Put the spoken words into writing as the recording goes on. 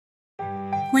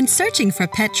When searching for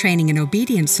pet training and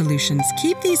obedience solutions,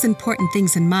 keep these important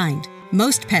things in mind.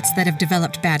 Most pets that have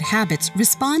developed bad habits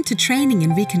respond to training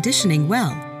and reconditioning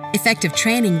well. Effective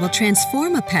training will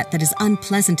transform a pet that is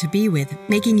unpleasant to be with,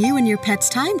 making you and your pet's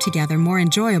time together more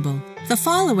enjoyable. The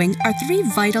following are 3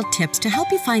 vital tips to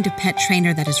help you find a pet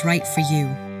trainer that is right for you.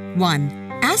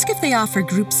 1. Ask if they offer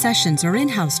group sessions or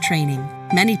in-house training.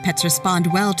 Many pets respond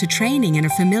well to training in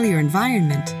a familiar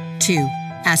environment. 2.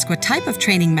 Ask what type of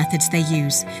training methods they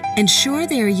use. Ensure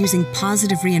they are using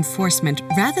positive reinforcement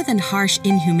rather than harsh,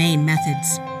 inhumane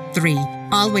methods. 3.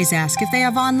 Always ask if they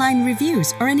have online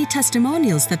reviews or any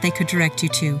testimonials that they could direct you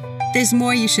to. There's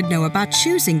more you should know about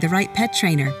choosing the right pet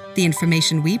trainer. The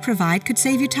information we provide could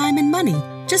save you time and money.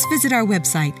 Just visit our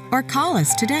website or call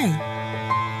us today.